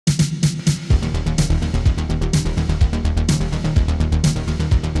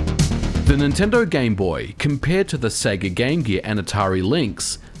The Nintendo Game Boy, compared to the Sega Game Gear and Atari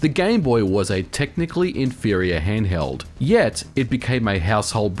Lynx, the Game Boy was a technically inferior handheld, yet it became a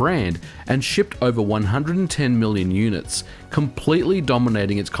household brand and shipped over 110 million units, completely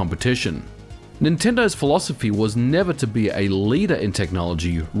dominating its competition. Nintendo's philosophy was never to be a leader in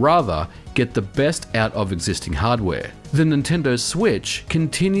technology, rather get the best out of existing hardware. The Nintendo Switch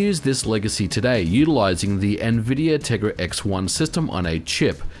continues this legacy today, utilizing the NVIDIA Tegra X1 system on a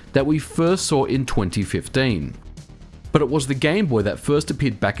chip that we first saw in 2015. But it was the Game Boy that first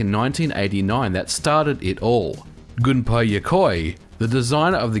appeared back in 1989 that started it all. Gunpei Yokoi, the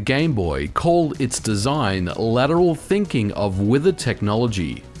designer of the Game Boy, called its design lateral thinking of withered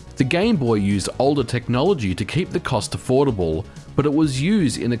technology. The Game Boy used older technology to keep the cost affordable, but it was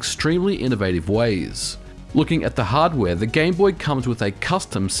used in extremely innovative ways. Looking at the hardware, the Game Boy comes with a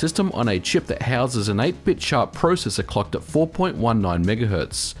custom system on a chip that houses an 8-bit sharp processor clocked at 4.19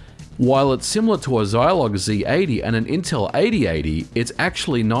 MHz. While it's similar to a Zilog Z80 and an Intel 8080, it's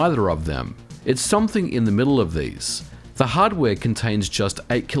actually neither of them. It's something in the middle of these. The hardware contains just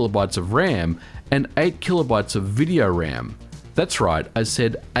 8KB of RAM and 8KB of video RAM. That's right, I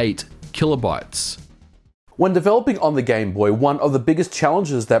said 8KB. When developing on the Game Boy, one of the biggest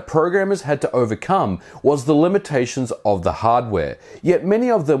challenges that programmers had to overcome was the limitations of the hardware. Yet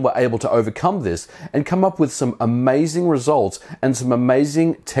many of them were able to overcome this and come up with some amazing results and some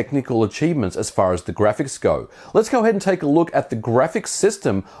amazing technical achievements as far as the graphics go. Let's go ahead and take a look at the graphics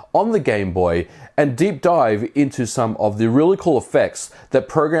system on the Game Boy and deep dive into some of the really cool effects that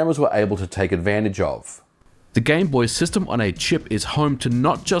programmers were able to take advantage of. The Game Boy system on a chip is home to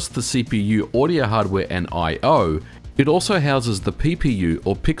not just the CPU, audio hardware and I/O, it also houses the PPU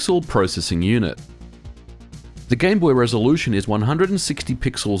or Pixel Processing Unit. The Game Boy resolution is 160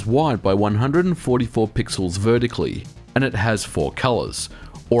 pixels wide by 144 pixels vertically, and it has 4 colors,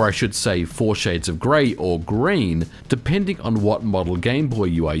 or I should say 4 shades of grey or green, depending on what model Game Boy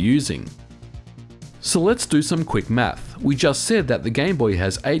you are using. So let's do some quick math. We just said that the Game Boy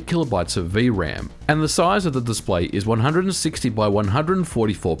has 8KB of VRAM, and the size of the display is 160 by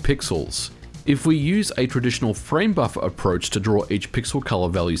 144 pixels. If we use a traditional frame buffer approach to draw each pixel color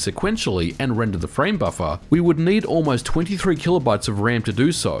value sequentially and render the frame buffer, we would need almost 23KB of RAM to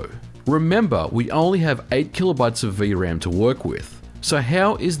do so. Remember, we only have 8KB of VRAM to work with. So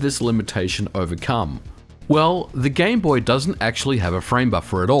how is this limitation overcome? Well, the Game Boy doesn't actually have a frame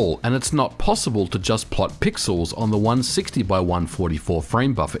buffer at all, and it's not possible to just plot pixels on the 160 by 144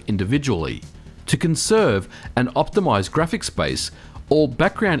 frame buffer individually. To conserve and optimize graphic space, all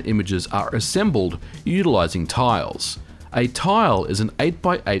background images are assembled utilizing tiles. A tile is an 8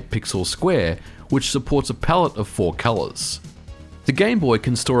 by 8 pixel square which supports a palette of 4 colors. The Game Boy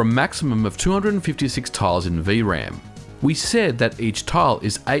can store a maximum of 256 tiles in VRAM. We said that each tile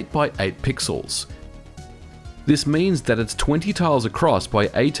is 8 by 8 pixels. This means that it's 20 tiles across by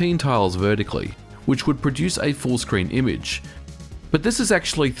 18 tiles vertically, which would produce a full screen image. But this is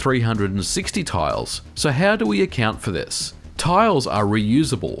actually 360 tiles, so how do we account for this? Tiles are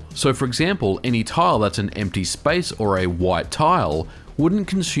reusable, so for example, any tile that's an empty space or a white tile wouldn't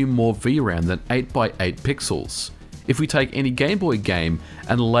consume more VRAM than 8 by 8 pixels. If we take any Game Boy game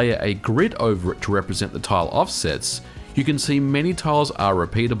and layer a grid over it to represent the tile offsets, you can see many tiles are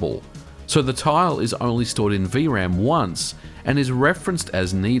repeatable. So the tile is only stored in VRAM once and is referenced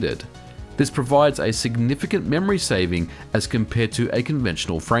as needed. This provides a significant memory saving as compared to a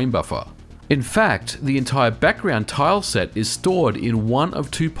conventional frame buffer. In fact, the entire background tile set is stored in one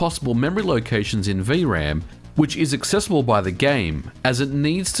of 2 possible memory locations in VRAM, which is accessible by the game. As it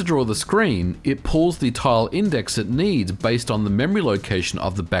needs to draw the screen, it pulls the tile index it needs based on the memory location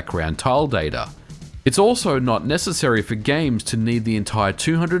of the background tile data. It's also not necessary for games to need the entire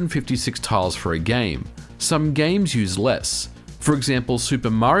 256 tiles for a game. Some games use less. For example, Super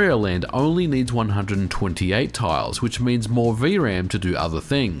Mario Land only needs 128 tiles, which means more VRAM to do other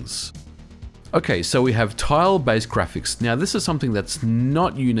things. Okay, so we have tile-based graphics. Now this is something that's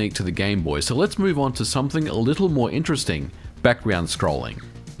not unique to the Game Boy, so let's move on to something a little more interesting, background scrolling.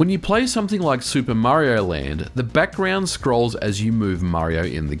 When you play something like Super Mario Land, the background scrolls as you move Mario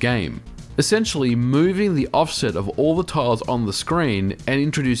in the game, essentially moving the offset of all the tiles on the screen and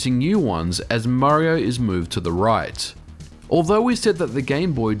introducing new ones as Mario is moved to the right. Although we said that the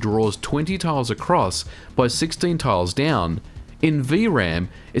Game Boy draws 20 tiles across by 16 tiles down, in VRAM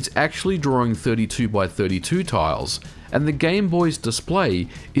it's actually drawing 32 by 32 tiles, and the Game Boy's display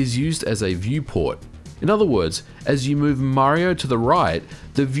is used as a viewport. In other words, as you move Mario to the right,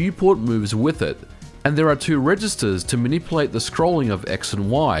 the viewport moves with it, and there are 2 registers to manipulate the scrolling of X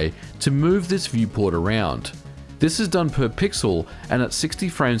and Y to move this viewport around. This is done per pixel and at 60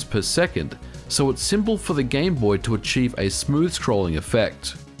 frames per second, so it's simple for the Game Boy to achieve a smooth scrolling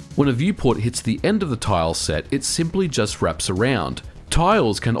effect. When a viewport hits the end of the tile set, it simply just wraps around.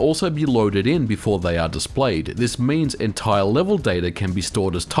 Tiles can also be loaded in before they are displayed. This means entire level data can be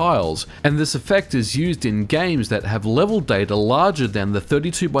stored as tiles, and this effect is used in games that have level data larger than the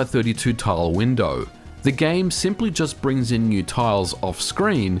 32x32 tile window. The game simply just brings in new tiles off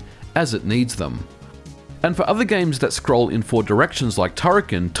screen as it needs them. And for other games that scroll in 4 directions like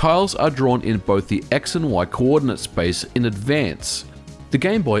Turrican, tiles are drawn in both the X and Y coordinate space in advance. The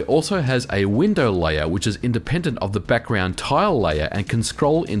Game Boy also has a window layer which is independent of the background tile layer and can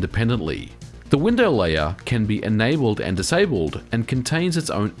scroll independently. The window layer can be enabled and disabled and contains its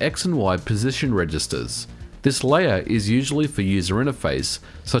own X and Y position registers. This layer is usually for user interface,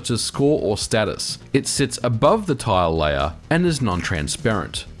 such as score or status. It sits above the tile layer and is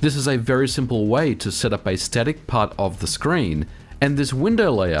non-transparent. This is a very simple way to set up a static part of the screen, and this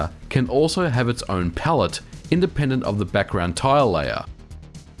window layer can also have its own palette independent of the background tile layer.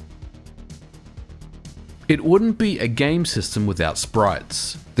 It wouldn't be a game system without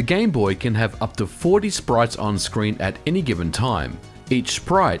sprites. The Game Boy can have up to 40 sprites on screen at any given time. Each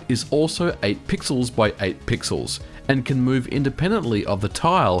sprite is also 8 pixels by 8 pixels and can move independently of the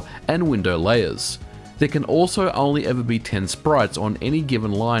tile and window layers. There can also only ever be 10 sprites on any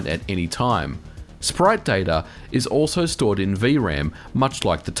given line at any time. Sprite data is also stored in VRAM, much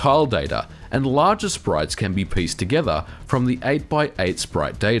like the tile data, and larger sprites can be pieced together from the 8x8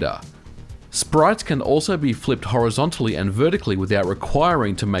 sprite data. Sprites can also be flipped horizontally and vertically without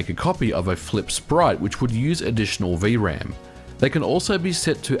requiring to make a copy of a flipped sprite, which would use additional VRAM. They can also be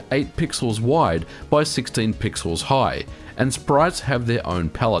set to 8 pixels wide by 16 pixels high, and sprites have their own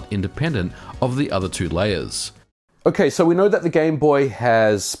palette independent of the other 2 layers. Okay, so we know that the Game Boy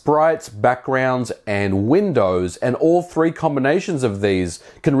has sprites, backgrounds, and windows, and all 3 combinations of these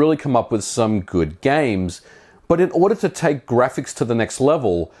can really come up with some good games. But in order to take graphics to the next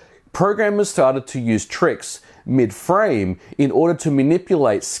level, programmers started to use tricks mid-frame in order to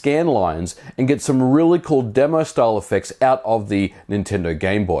manipulate scan lines and get some really cool demo style effects out of the Nintendo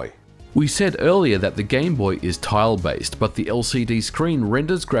Game Boy. We said earlier that the Game Boy is tile-based, but the LCD screen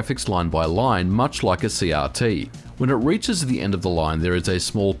renders graphics line by line much like a CRT. When it reaches the end of the line, there is a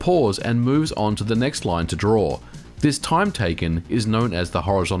small pause and moves on to the next line to draw. This time taken is known as the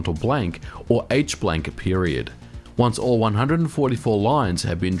horizontal blank or H-blank period. Once all 144 lines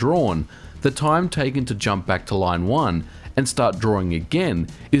have been drawn, the time taken to jump back to line 1 and start drawing again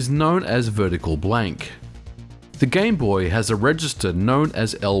is known as vertical blank. The Game Boy has a register known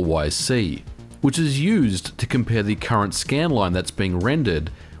as LYC, which is used to compare the current scan line that's being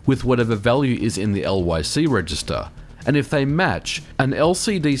rendered with whatever value is in the LYC register, and if they match, an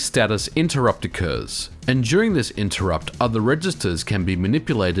LCD status interrupt occurs, and during this interrupt other registers can be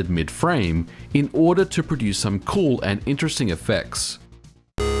manipulated mid-frame in order to produce some cool and interesting effects.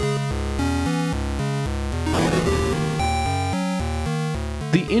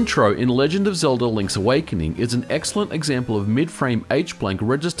 The intro in Legend of Zelda Link's Awakening is an excellent example of mid-frame H-blank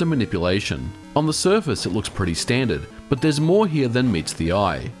register manipulation. On the surface it looks pretty standard, but there's more here than meets the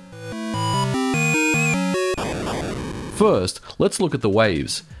eye. First, let's look at the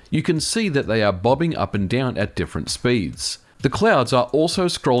waves. You can see that they are bobbing up and down at different speeds. The clouds are also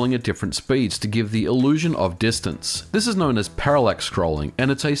scrolling at different speeds to give the illusion of distance. This is known as parallax scrolling, and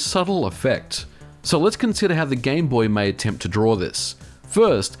it's a subtle effect. So let's consider how the Game Boy may attempt to draw this.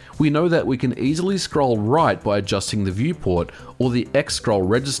 First, we know that we can easily scroll right by adjusting the viewport or the X scroll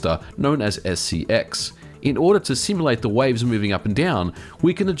register known as SCX. In order to simulate the waves moving up and down,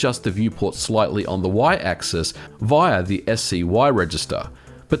 we can adjust the viewport slightly on the Y-axis via the SCY register,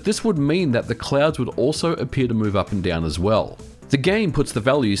 but this would mean that the clouds would also appear to move up and down as well. The game puts the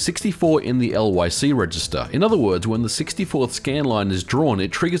value 64 in the LYC register. In other words, when the 64th scan line is drawn,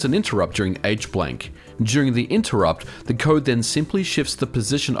 it triggers an interrupt during H-blank. During the interrupt, the code then simply shifts the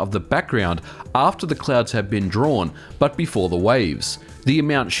position of the background after the clouds have been drawn, but before the waves. The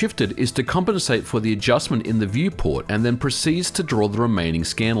amount shifted is to compensate for the adjustment in the viewport and then proceeds to draw the remaining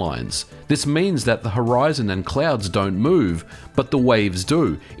scan lines. This means that the horizon and clouds don't move, but the waves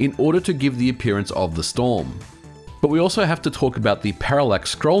do, in order to give the appearance of the storm. But we also have to talk about the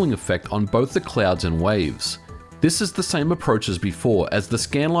parallax scrolling effect on both the clouds and waves. This is the same approach as before. As the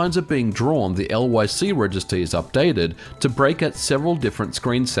scan lines are being drawn, the LYC register is updated to break at several different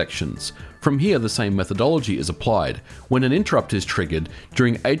screen sections. From here, the same methodology is applied. When an interrupt is triggered,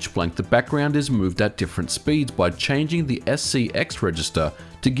 during H-blank the background is moved at different speeds by changing the SCX register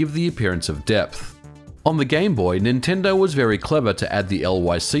to give the appearance of depth. On the Game Boy, Nintendo was very clever to add the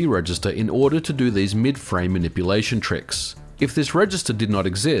LYC register in order to do these mid-frame manipulation tricks. If this register did not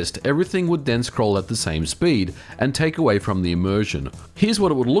exist, everything would then scroll at the same speed and take away from the immersion. Here's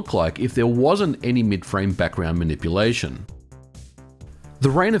what it would look like if there wasn't any mid-frame background manipulation.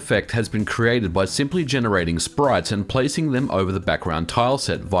 The rain effect has been created by simply generating sprites and placing them over the background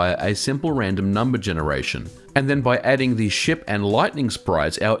tileset via a simple random number generation. And then by adding the ship and lightning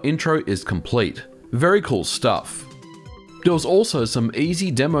sprites, our intro is complete. Very cool stuff. There was also some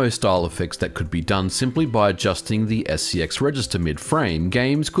easy demo style effects that could be done simply by adjusting the SCX register mid-frame.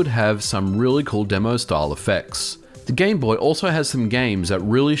 Games could have some really cool demo style effects. The Game Boy also has some games that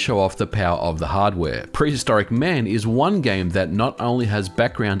really show off the power of the hardware. Prehistoric Man is one game that not only has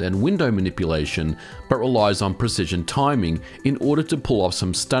background and window manipulation, but relies on precision timing in order to pull off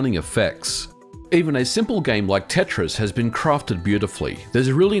some stunning effects. Even a simple game like Tetris has been crafted beautifully. There's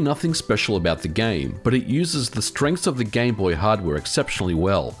really nothing special about the game, but it uses the strengths of the Game Boy hardware exceptionally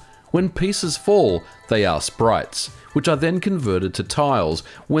well. When pieces fall, they are sprites, which are then converted to tiles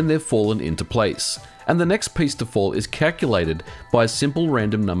when they've fallen into place. And the next piece to fall is calculated by a simple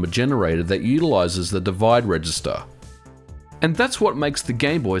random number generator that utilizes the divide register. And that's what makes the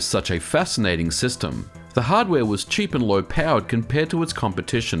Game Boy such a fascinating system. The hardware was cheap and low powered compared to its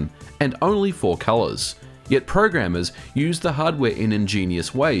competition, and only 4 colors. Yet programmers used the hardware in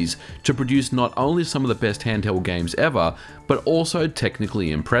ingenious ways to produce not only some of the best handheld games ever, but also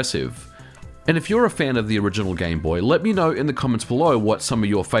technically impressive. And if you're a fan of the original Game Boy, let me know in the comments below what some of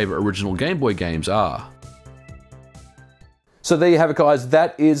your favorite original Game Boy games are. So there you have it, guys.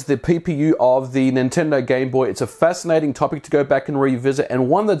 That is the PPU of the Nintendo Game Boy. It's a fascinating topic to go back and revisit, and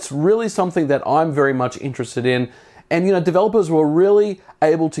one that's really something that I'm very much interested in. And you know, developers were really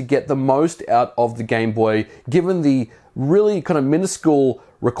able to get the most out of the Game Boy, given the really kind of minuscule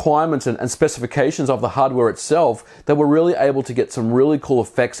requirements and specifications of the hardware itself, that were really able to get some really cool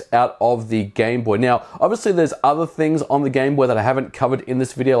effects out of the Game Boy. Now, obviously there's other things on the Game Boy that I haven't covered in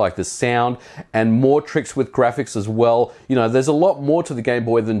this video, like the sound and more tricks with graphics as well. You know, there's a lot more to the Game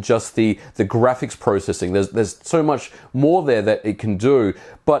Boy than just the graphics processing. There's so much more there that it can do.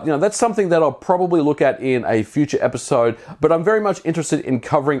 But, you know, that's something that I'll probably look at in a future episode. But I'm very much interested in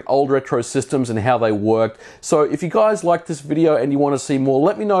covering old retro systems and how they worked. So if you guys like this video and you want to see more,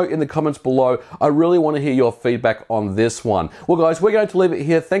 let me know in the comments below. I really want to hear your feedback on this one. Well, guys, we're going to leave it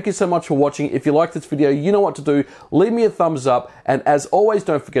here. Thank you so much for watching. If you like this video, you know what to do. Leave me a thumbs up. And as always,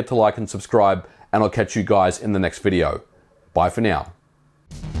 don't forget to like and subscribe. And I'll catch you guys in the next video. Bye for now.